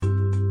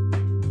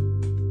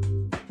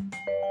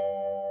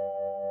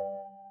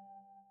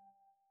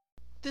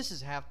This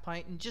is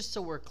Halfpint, and just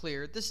so we're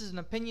clear, this is an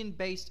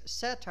opinion-based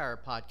satire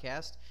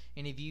podcast.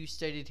 Any views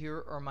stated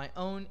here are my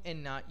own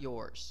and not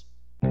yours.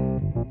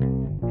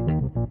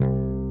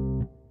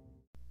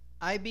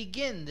 I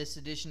begin this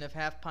edition of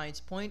Halfpint's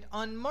Point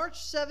on March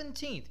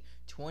 17th,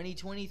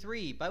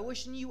 2023, by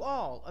wishing you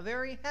all a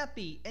very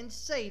happy and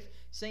safe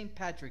St.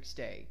 Patrick's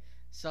Day.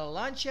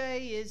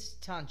 Salanche is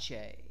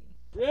Tanche.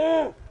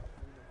 Yeah!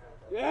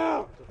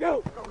 Yeah!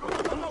 Go!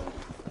 Go!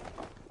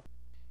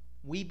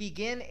 We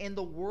begin in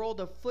the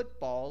world of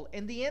football,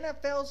 and the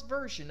NFL's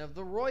version of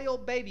the Royal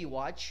Baby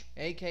Watch,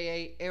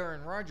 aka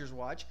Aaron Rodgers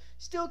Watch,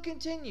 still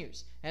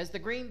continues as the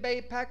Green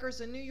Bay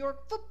Packers and New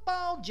York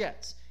Football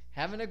Jets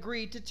haven't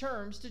agreed to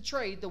terms to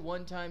trade the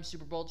one-time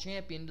Super Bowl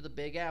champion to the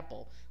Big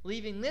Apple,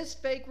 leaving this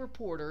fake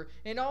reporter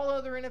and all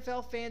other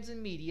NFL fans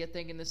and media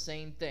thinking the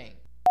same thing.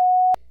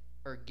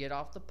 Or get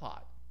off the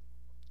pot.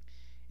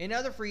 In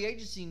other free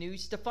agency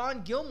news,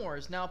 Stephon Gilmore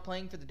is now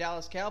playing for the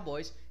Dallas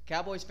Cowboys.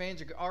 Cowboys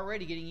fans are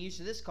already getting used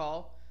to this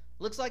call.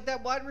 Looks like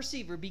that wide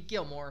receiver beat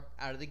Gilmore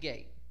out of the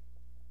gate.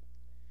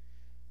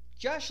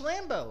 Josh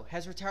Lambo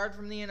has retired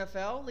from the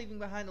NFL, leaving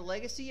behind a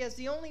legacy as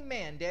the only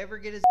man to ever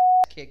get his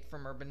ass kicked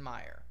from Urban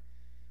Meyer,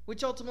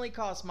 which ultimately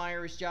cost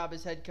Meyer his job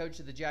as head coach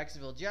of the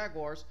Jacksonville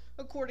Jaguars,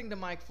 according to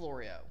Mike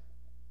Florio.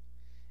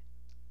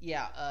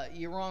 Yeah,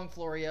 you're wrong,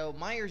 Florio.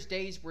 Meyer's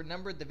days were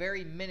numbered the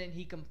very minute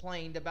he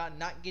complained about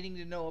not getting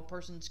to know a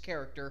person's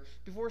character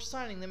before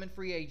signing them in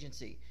free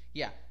agency.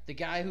 Yeah, the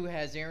guy who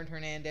has Aaron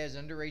Hernandez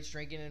underage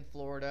drinking in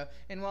Florida,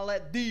 and while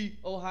at the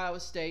Ohio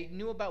State,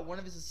 knew about one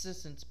of his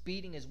assistants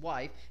beating his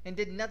wife and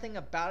did nothing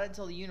about it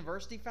until the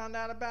university found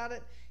out about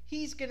it.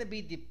 He's going to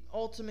be the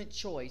ultimate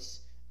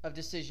choice of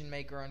decision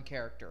maker on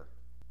character.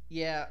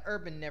 Yeah,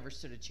 Urban never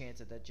stood a chance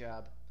at that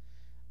job.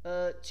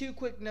 Two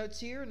quick notes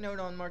here. Note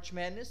on March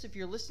Madness. If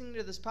you're listening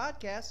to this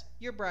podcast,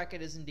 your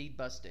bracket is indeed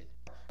busted.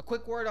 A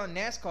quick word on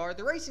NASCAR.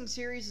 The racing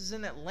series is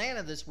in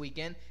Atlanta this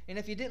weekend, and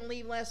if you didn't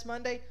leave last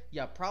Monday,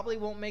 you probably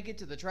won't make it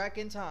to the track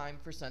in time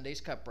for Sunday's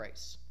Cup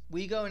race.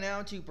 We go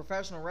now to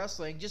professional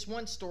wrestling. Just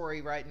one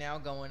story right now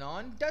going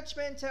on. Dutch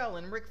Mantel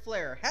and Ric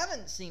Flair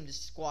haven't seemed to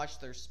squash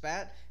their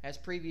spat, as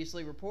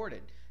previously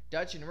reported.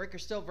 Dutch and Rick are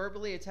still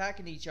verbally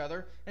attacking each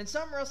other, and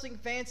some wrestling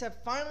fans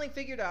have finally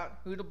figured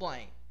out who to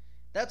blame.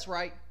 That's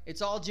right,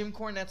 it's all Jim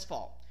Cornette's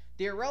fault.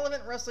 The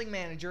irrelevant wrestling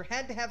manager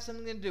had to have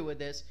something to do with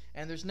this,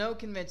 and there's no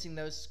convincing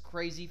those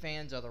crazy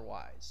fans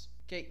otherwise.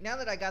 Okay, now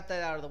that I got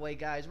that out of the way,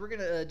 guys, we're going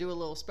to do a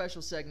little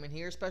special segment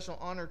here, special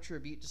honor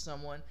tribute to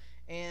someone,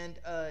 and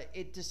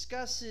it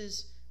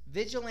discusses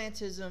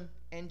vigilantism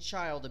and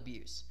child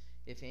abuse.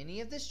 If any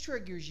of this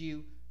triggers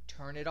you,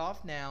 turn it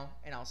off now,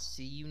 and I'll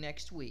see you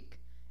next week.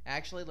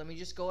 Actually, let me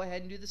just go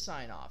ahead and do the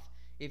sign-off.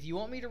 If you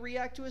want me to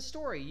react to a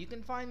story, you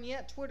can find me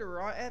at Twitter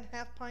or at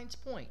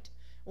HalfPintsPoint,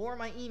 or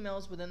my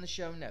emails within the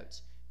show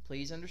notes.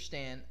 Please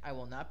understand, I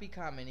will not be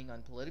commenting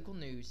on political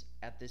news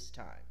at this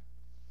time.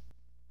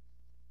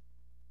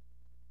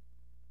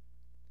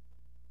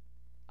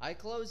 I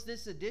close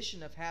this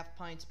edition of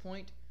Halfpint's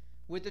Point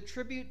with a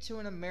tribute to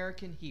an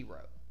American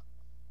hero.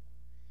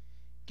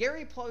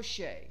 Gary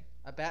Plauche,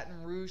 a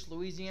Baton Rouge,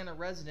 Louisiana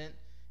resident,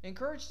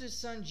 encouraged his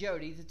son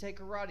Jody to take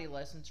karate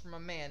lessons from a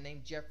man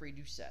named Jeffrey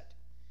Doucette.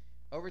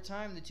 Over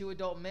time, the two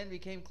adult men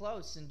became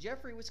close, and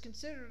Jeffrey was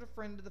considered a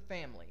friend of the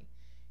family.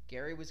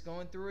 Gary was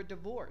going through a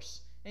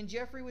divorce, and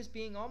Jeffrey was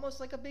being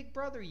almost like a big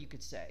brother, you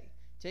could say,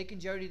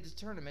 taking Jody to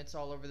tournaments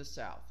all over the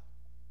South.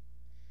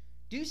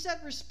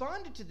 Doucette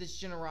responded to this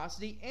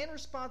generosity and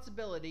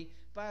responsibility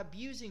by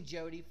abusing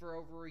Jody for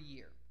over a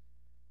year,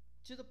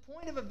 to the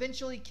point of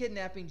eventually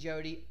kidnapping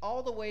Jody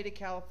all the way to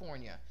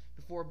California,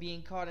 before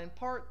being caught in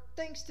part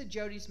thanks to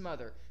Jody's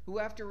mother, who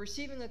after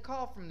receiving a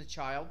call from the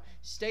child,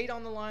 stayed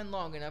on the line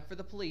long enough for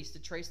the police to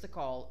trace the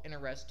call and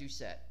arrest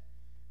Doucette.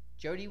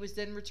 Jody was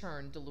then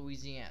returned to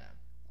Louisiana.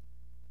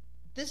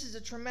 This is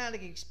a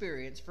traumatic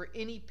experience for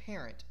any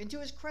parent, and to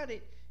his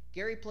credit,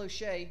 Gary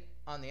Plauche,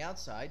 on the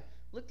outside,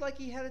 looked like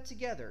he had it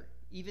together,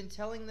 even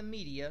telling the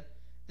media,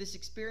 "This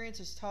experience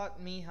has taught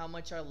me how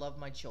much I love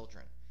my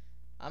children.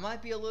 I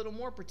might be a little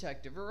more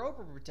protective or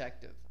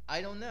overprotective,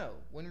 I don't know,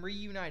 when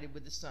reunited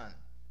with the son."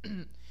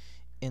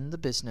 In the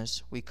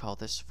business, we call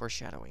this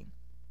foreshadowing.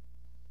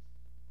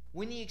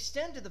 When the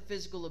extent of the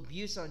physical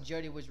abuse on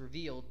Jody was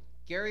revealed,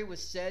 Gary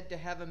was said to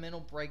have a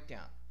mental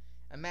breakdown.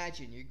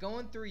 Imagine, you're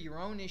going through your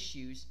own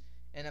issues,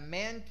 and a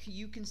man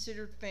you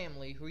considered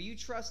family, who you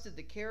trusted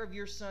the care of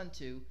your son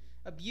to,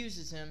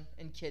 abuses him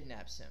and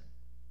kidnaps him.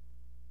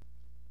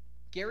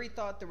 Gary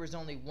thought there was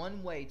only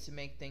one way to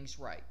make things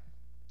right.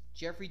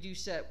 Jeffrey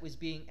Doucette was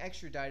being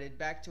extradited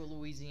back to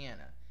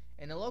Louisiana,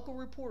 and a local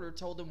reporter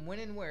told him when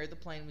and where the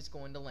plane was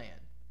going to land.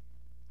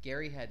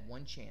 Gary had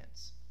one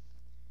chance.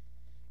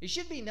 It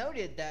should be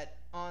noted that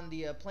on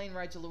the plane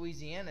ride to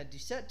Louisiana,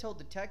 Doucette told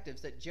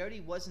detectives that Jody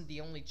wasn't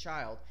the only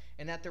child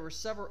and that there were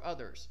several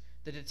others.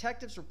 The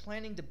detectives were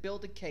planning to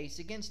build a case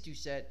against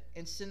Doucette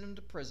and send him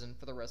to prison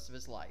for the rest of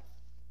his life.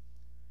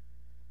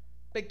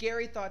 But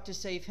Gary thought to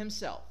save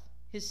himself,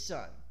 his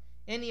son,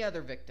 Any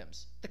other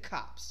victims, the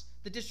cops,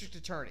 the district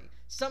attorney,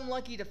 some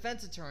lucky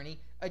defense attorney,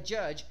 a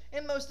judge,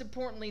 and most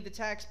importantly the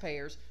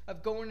taxpayers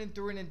of going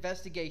through an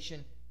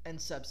investigation and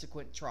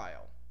subsequent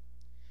trial.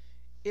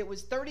 It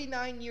was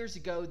 39 years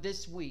ago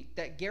this week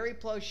that Gary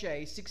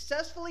Plauche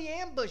successfully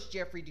ambushed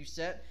Jeffrey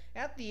Doucette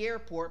at the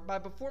airport by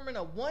performing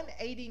a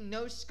 180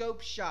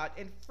 no-scope shot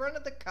in front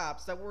of the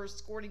cops that were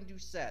escorting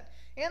Doucette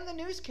and the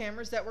news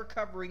cameras that were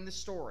covering the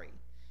story.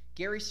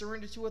 Gary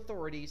surrendered to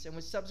authorities and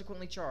was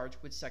subsequently charged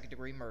with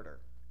second-degree murder.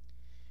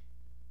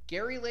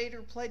 Gary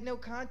later pled no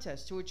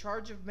contest to a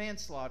charge of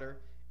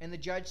manslaughter, and the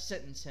judge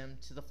sentenced him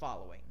to the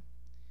following: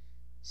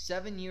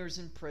 7 years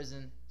in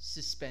prison,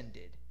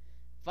 suspended,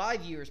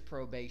 5 years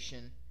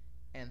probation,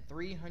 and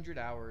 300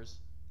 hours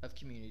of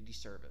community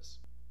service.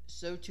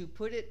 So to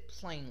put it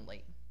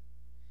plainly,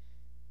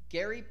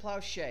 Gary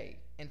Plauche,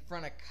 in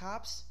front of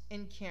cops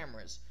and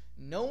cameras,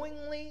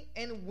 knowingly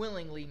and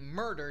willingly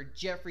murdered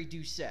Jeffrey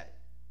Doucette.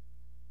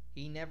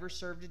 He never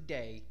served a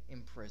day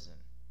in prison.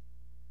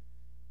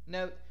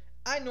 Note,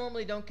 I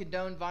normally don't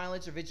condone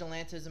violence or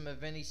vigilantism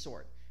of any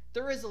sort.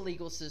 There is a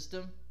legal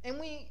system, and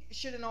we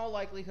should in all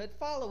likelihood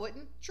follow it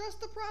and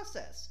trust the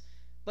process.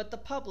 But the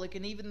public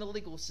and even the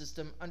legal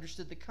system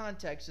understood the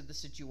context of the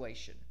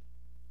situation.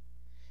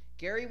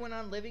 Gary went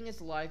on living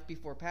his life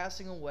before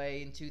passing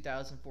away in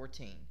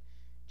 2014.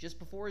 Just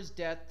before his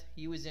death,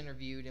 he was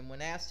interviewed, and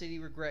when asked did he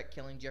regret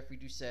killing Jeffrey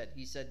Doucette,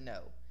 he said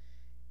no.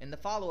 And the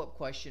follow-up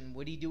question,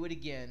 would he do it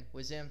again,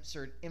 was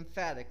answered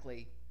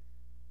emphatically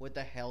with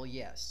a hell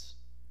yes.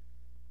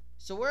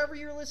 So wherever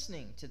you're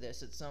listening to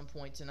this at some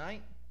point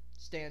tonight,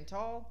 stand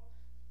tall,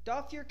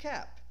 doff your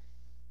cap,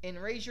 and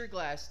raise your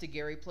glass to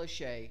Gary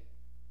Plauche,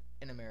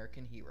 an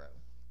American hero.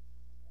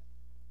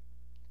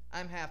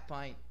 I'm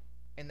Halfpint,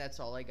 and that's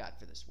all I got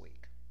for this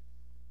week.